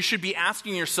naturally, you should be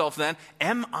asking yourself then,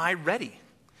 am I ready?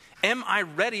 Am I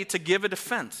ready to give a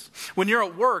defense? When you're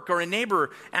at work or a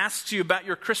neighbor asks you about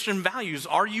your Christian values,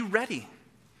 are you ready?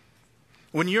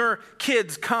 When your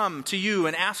kids come to you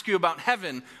and ask you about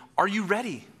heaven, are you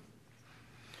ready?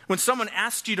 When someone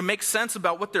asks you to make sense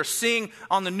about what they're seeing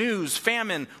on the news,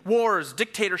 famine, wars,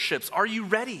 dictatorships, are you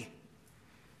ready?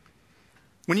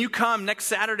 When you come next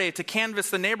Saturday to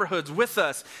canvass the neighborhoods with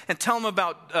us and tell them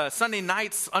about Sunday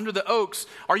nights under the oaks,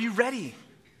 are you ready?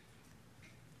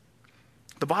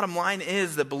 The bottom line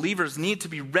is that believers need to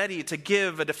be ready to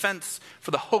give a defense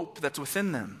for the hope that's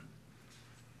within them.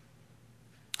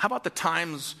 How about the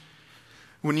times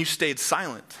when you stayed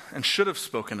silent and should have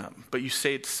spoken up, but you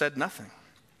said nothing?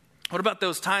 What about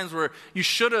those times where you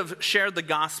should have shared the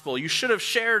gospel, you should have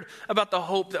shared about the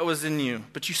hope that was in you,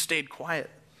 but you stayed quiet?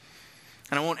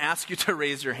 And I won't ask you to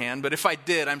raise your hand, but if I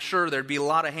did, I'm sure there'd be a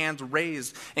lot of hands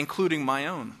raised, including my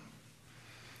own.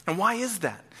 And why is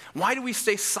that? Why do we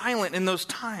stay silent in those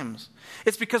times?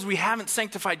 It's because we haven't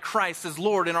sanctified Christ as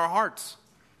Lord in our hearts.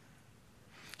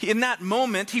 In that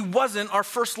moment, he wasn't our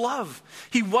first love.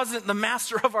 He wasn't the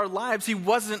master of our lives. He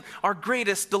wasn't our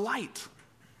greatest delight.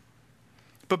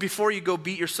 But before you go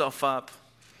beat yourself up,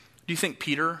 do you think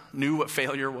Peter knew what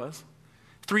failure was?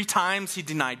 3 times he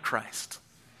denied Christ.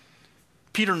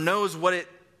 Peter knows what it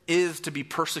is to be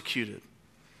persecuted.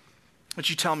 But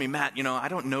you tell me, Matt, I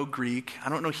don't know Greek. I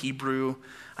don't know Hebrew.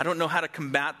 I don't know how to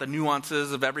combat the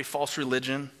nuances of every false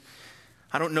religion.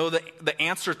 I don't know the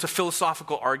answer to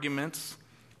philosophical arguments.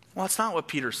 Well, that's not what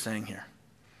Peter's saying here.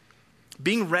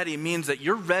 Being ready means that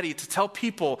you're ready to tell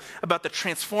people about the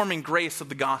transforming grace of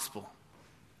the gospel.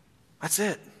 That's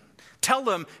it. Tell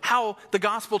them how the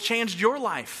gospel changed your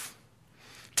life.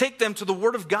 Take them to the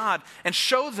Word of God and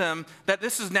show them that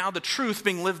this is now the truth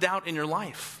being lived out in your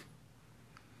life.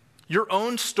 Your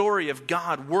own story of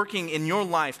God working in your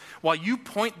life while you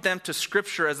point them to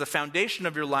Scripture as the foundation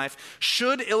of your life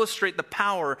should illustrate the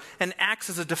power and acts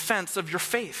as a defense of your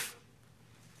faith.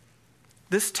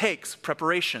 This takes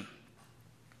preparation.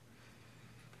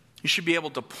 You should be able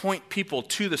to point people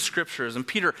to the Scriptures. And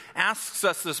Peter asks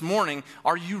us this morning,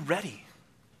 are you ready?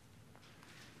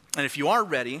 And if you are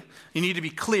ready, you need to be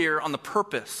clear on the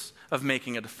purpose of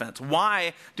making a defense.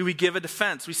 Why do we give a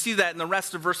defense? We see that in the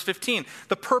rest of verse 15.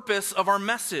 The purpose of our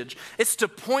message is to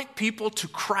point people to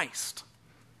Christ.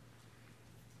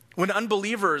 When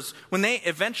unbelievers, when they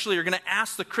eventually are going to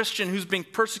ask the Christian who's being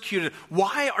persecuted,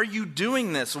 why are you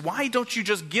doing this? Why don't you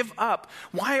just give up?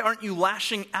 Why aren't you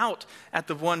lashing out at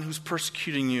the one who's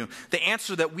persecuting you? The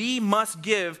answer that we must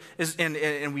give is,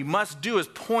 and we must do, is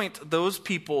point those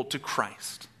people to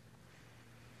Christ.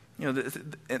 And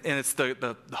it's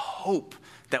the hope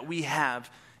that we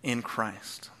have in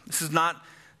Christ. This is not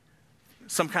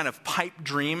some kind of pipe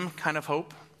dream kind of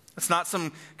hope. It's not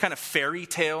some kind of fairy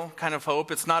tale kind of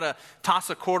hope. It's not a toss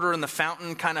a quarter in the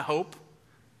fountain kind of hope.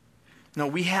 No,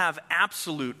 we have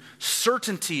absolute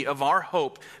certainty of our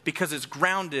hope because it's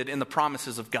grounded in the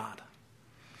promises of God.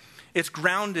 It's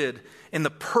grounded in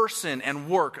the person and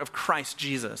work of Christ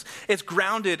Jesus. It's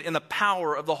grounded in the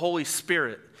power of the Holy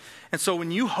Spirit. And so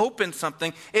when you hope in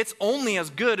something, it's only as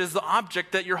good as the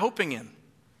object that you're hoping in.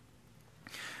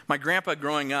 My grandpa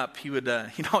growing up,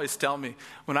 he'd always tell me,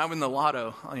 when I win the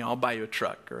lotto, I'll buy you a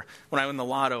truck. Or when I win the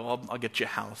lotto, I'll get you a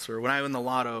house. Or when I win the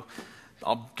lotto,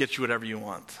 I'll get you whatever you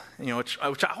want. Which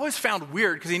I always found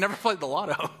weird because he never played the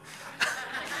lotto.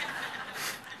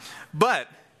 But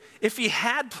if he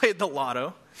had played the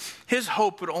lotto, his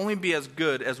hope would only be as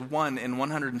good as 1 in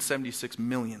 176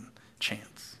 million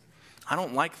chance. I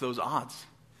don't like those odds.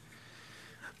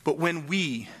 But when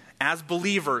we, as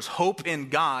believers, hope in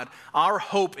God, our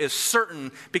hope is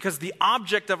certain because the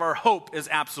object of our hope is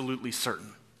absolutely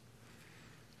certain.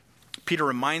 Peter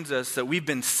reminds us that we've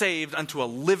been saved unto a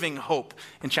living hope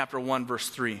in chapter 1, verse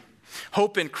 3.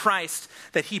 Hope in Christ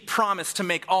that he promised to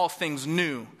make all things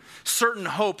new. Certain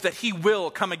hope that he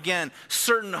will come again.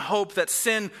 Certain hope that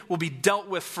sin will be dealt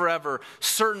with forever.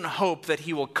 Certain hope that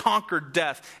he will conquer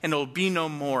death and it will be no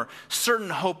more.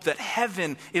 Certain hope that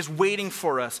heaven is waiting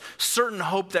for us. Certain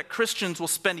hope that Christians will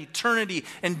spend eternity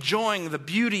enjoying the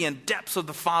beauty and depths of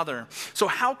the Father. So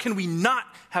how can we not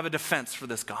have a defense for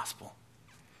this gospel?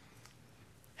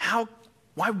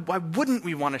 Why wouldn't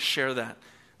we want to share that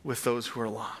with those who are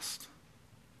lost?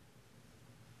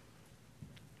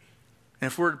 And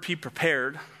if we're to be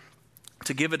prepared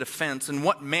to give a defense, in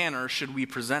what manner should we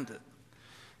present it?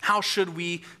 How should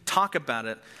we talk about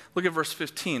it? Look at verse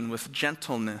 15, with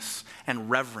gentleness and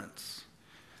reverence.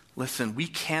 Listen, we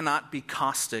cannot be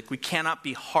caustic. We cannot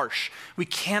be harsh. We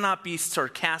cannot be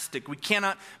sarcastic. We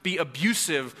cannot be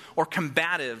abusive or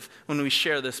combative when we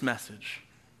share this message.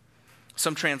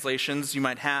 Some translations you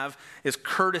might have is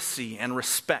courtesy and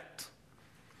respect.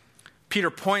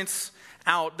 Peter points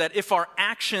out that if our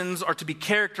actions are to be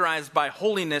characterized by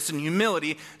holiness and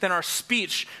humility, then our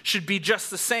speech should be just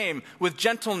the same, with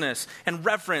gentleness and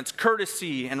reverence,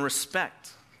 courtesy and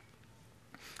respect.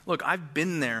 Look, I've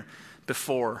been there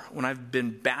before when I've been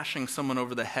bashing someone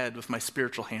over the head with my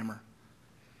spiritual hammer.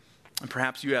 And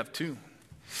perhaps you have too.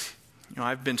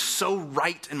 I've been so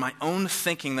right in my own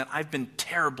thinking that I've been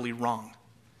terribly wrong.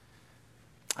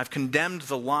 I've condemned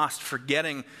the lost,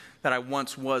 forgetting that I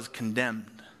once was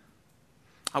condemned.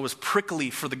 I was prickly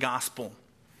for the gospel.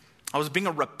 I was being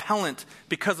a repellent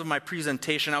because of my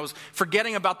presentation. I was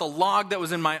forgetting about the log that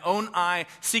was in my own eye,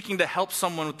 seeking to help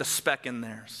someone with the speck in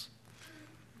theirs.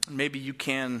 And maybe you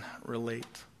can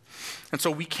relate. And so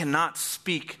we cannot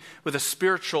speak with a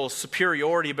spiritual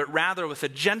superiority, but rather with a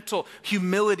gentle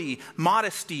humility,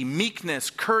 modesty, meekness,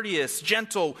 courteous,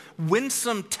 gentle,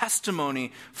 winsome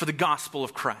testimony for the gospel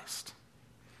of Christ.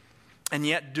 And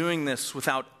yet doing this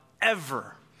without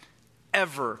ever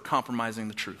compromising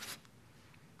the truth.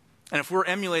 And if we're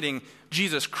emulating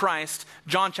Jesus Christ,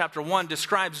 John chapter 1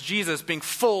 describes Jesus being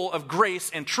full of grace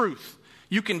and truth.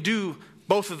 You can do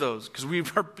both of those because we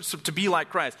are to be like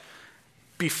Christ.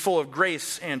 Be full of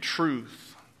grace and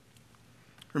truth.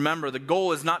 Remember, the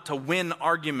goal is not to win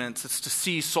arguments, it's to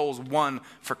see souls won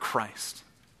for Christ.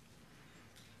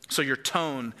 So your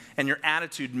tone and your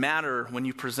attitude matter when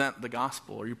you present the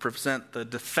gospel or you present the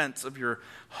defense of your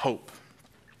hope.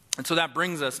 And so that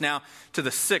brings us now to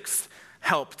the sixth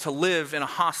help to live in a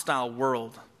hostile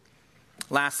world.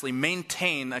 Lastly,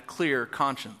 maintain a clear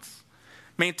conscience.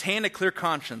 Maintain a clear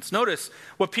conscience. Notice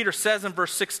what Peter says in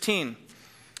verse 16.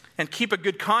 And keep a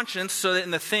good conscience so that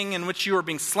in the thing in which you are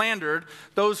being slandered,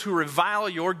 those who revile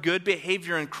your good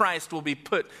behavior in Christ will be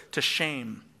put to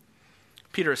shame.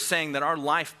 Peter is saying that our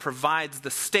life provides the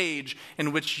stage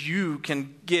in which you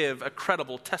can give a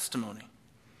credible testimony.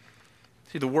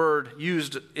 See, the word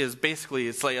used is basically,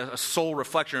 it's like a soul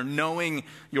reflection, knowing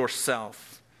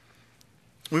yourself.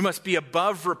 We must be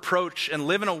above reproach and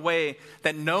live in a way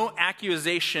that no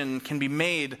accusation can be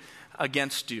made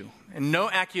against you. And no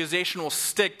accusation will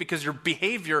stick because your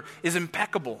behavior is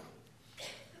impeccable.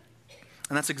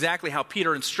 And that's exactly how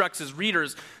Peter instructs his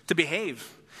readers to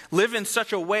behave. Live in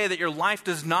such a way that your life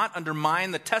does not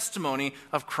undermine the testimony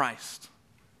of Christ.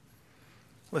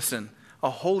 Listen, a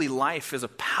holy life is a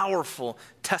powerful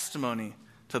testimony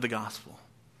to the gospel.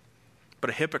 But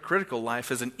a hypocritical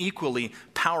life is an equally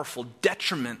powerful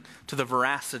detriment to the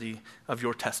veracity of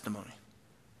your testimony.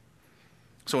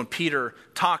 So when Peter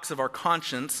talks of our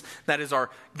conscience, that is our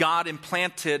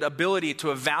God-implanted ability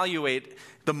to evaluate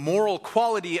the moral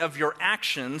quality of your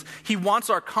actions, he wants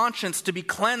our conscience to be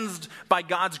cleansed by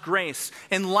God's grace,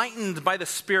 enlightened by the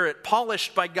Spirit,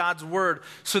 polished by God's word,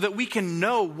 so that we can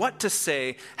know what to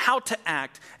say, how to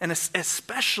act, and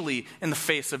especially in the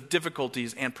face of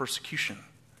difficulties and persecution.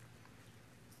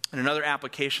 And another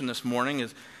application this morning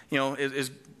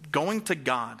is going to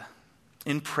God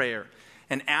in prayer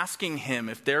and asking him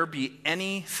if there be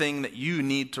anything that you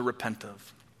need to repent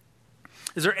of.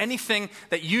 Is there anything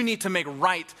that you need to make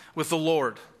right with the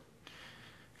Lord?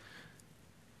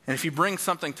 And if you bring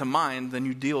something to mind, then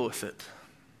you deal with it.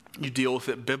 You deal with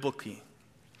it biblically.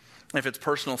 If it's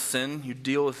personal sin, you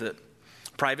deal with it.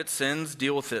 Private sins,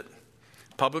 deal with it.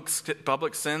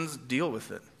 Public sins, deal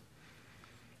with it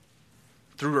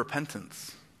through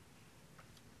repentance.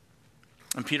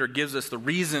 And Peter gives us the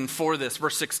reason for this.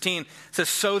 Verse 16 says,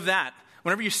 so that.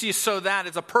 Whenever you see so that,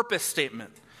 it's a purpose statement.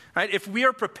 Right? If we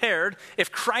are prepared,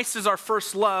 if Christ is our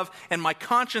first love, and my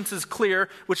conscience is clear,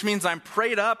 which means I'm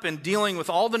prayed up and dealing with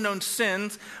all the known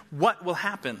sins, what will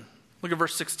happen? Look at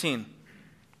verse 16.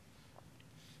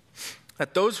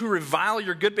 That those who revile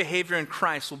your good behavior in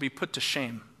Christ will be put to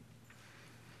shame.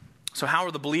 So how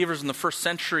are the believers in the first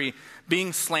century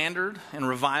being slandered and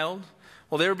reviled?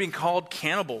 Well, they were being called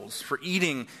cannibals for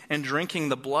eating and drinking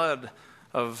the blood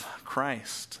of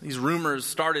Christ. These rumors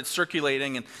started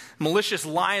circulating, and malicious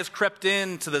lies crept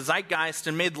into the zeitgeist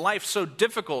and made life so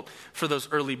difficult for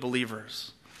those early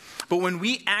believers. But when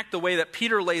we act the way that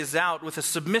Peter lays out, with a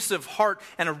submissive heart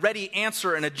and a ready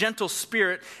answer and a gentle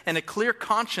spirit and a clear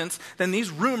conscience, then these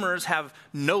rumors have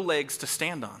no legs to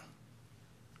stand on.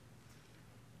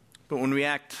 But when we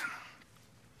act,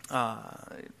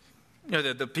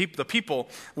 the people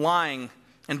lying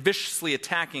and viciously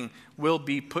attacking will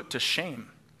be put to shame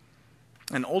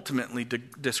and ultimately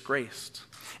disgraced.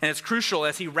 And it's crucial,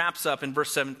 as he wraps up in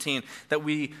verse 17, that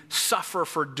we suffer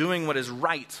for doing what is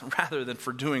right rather than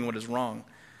for doing what is wrong.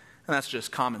 And that's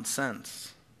just common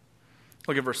sense.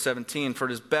 Look at verse 17. For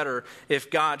it is better if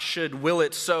God should will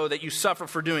it so that you suffer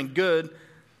for doing good,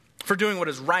 for doing what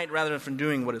is right rather than for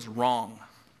doing what is wrong.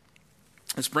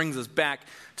 This brings us back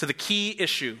to the key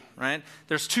issue, right?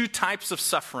 There's two types of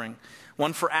suffering.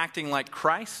 One for acting like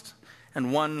Christ,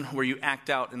 and one where you act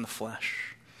out in the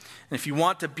flesh. And if you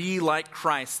want to be like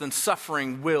Christ, then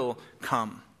suffering will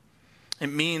come.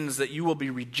 It means that you will be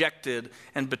rejected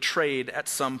and betrayed at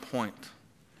some point.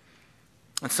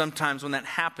 And sometimes when that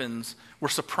happens, we're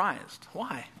surprised.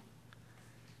 Why?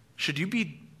 Should you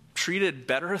be treated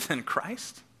better than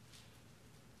Christ?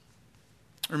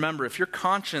 Remember, if your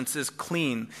conscience is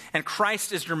clean and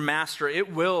Christ is your master,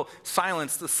 it will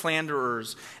silence the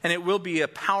slanderers, and it will be a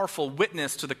powerful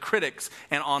witness to the critics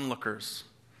and onlookers.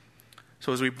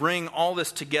 So as we bring all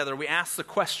this together, we ask the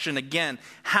question again,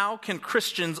 how can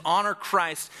Christians honor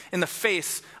Christ in the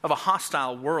face of a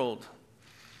hostile world?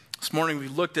 This morning we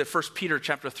looked at 1 Peter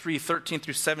chapter 3, 13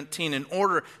 through 17 in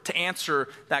order to answer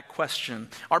that question.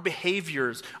 Our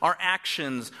behaviors, our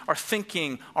actions, our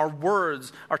thinking, our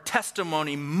words, our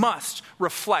testimony must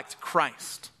reflect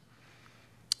Christ.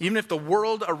 Even if the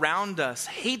world around us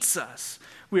hates us,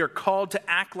 we are called to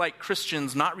act like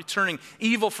Christians, not returning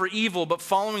evil for evil, but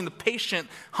following the patient,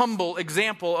 humble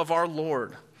example of our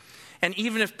Lord. And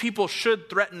even if people should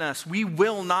threaten us, we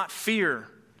will not fear.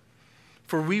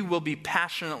 For we will be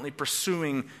passionately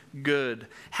pursuing good,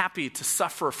 happy to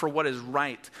suffer for what is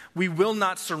right. We will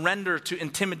not surrender to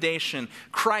intimidation.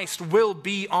 Christ will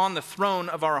be on the throne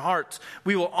of our hearts.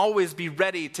 We will always be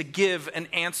ready to give an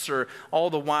answer, all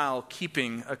the while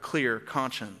keeping a clear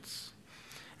conscience.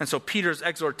 And so Peter's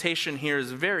exhortation here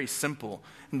is very simple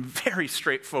and very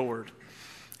straightforward.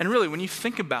 And really, when you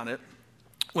think about it,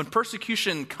 when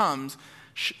persecution comes,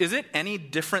 is it any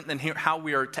different than how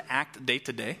we are to act day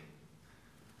to day?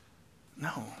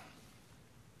 No.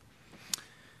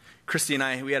 Christy and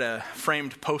I, we had a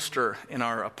framed poster in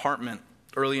our apartment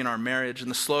early in our marriage,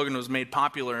 and the slogan was made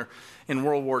popular in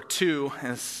World War II.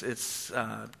 It's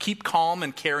keep calm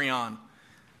and carry on.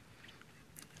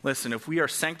 Listen, if we are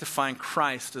sanctifying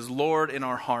Christ as Lord in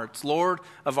our hearts, Lord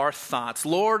of our thoughts,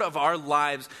 Lord of our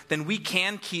lives, then we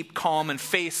can keep calm and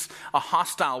face a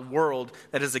hostile world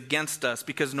that is against us,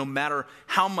 because no matter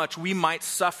how much we might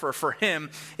suffer for him,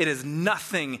 it is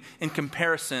nothing in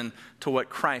comparison to what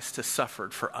Christ has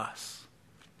suffered for us.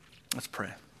 Let's pray.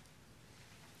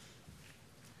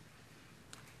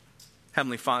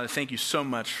 Heavenly Father, thank you so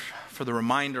much for the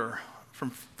reminder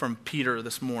from Peter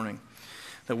this morning,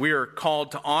 that we are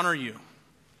called to honor you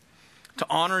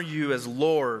as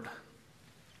Lord,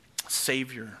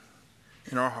 Savior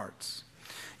in our hearts,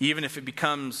 even if it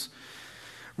becomes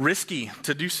risky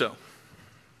to do so,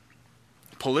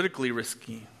 politically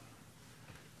risky,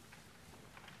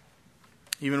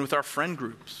 even with our friend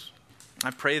groups.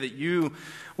 I pray that you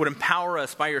would empower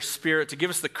us by your Spirit to give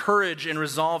us the courage and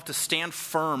resolve to stand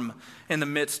firm in the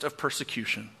midst of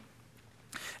persecution.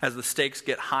 As the stakes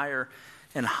get higher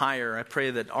and higher, I pray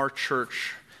that our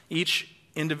church, each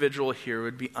individual here,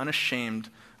 would be unashamed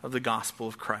of the gospel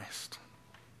of Christ.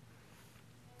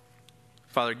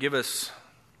 Father, give us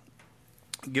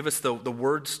the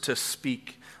words to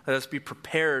speak. Let us be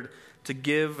prepared to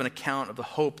give an account of the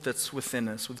hope that's within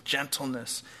us with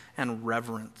gentleness and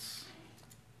reverence.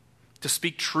 To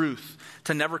speak truth,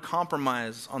 to never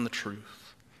compromise on the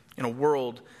truth in a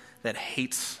world that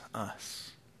hates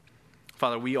us.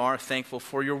 Father, we are thankful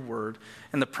for your word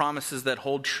and the promises that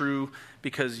hold true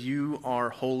because you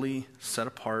are holy, set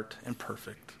apart, and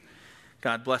perfect.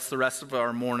 God, bless the rest of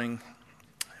our morning.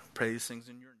 I pray these things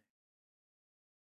in your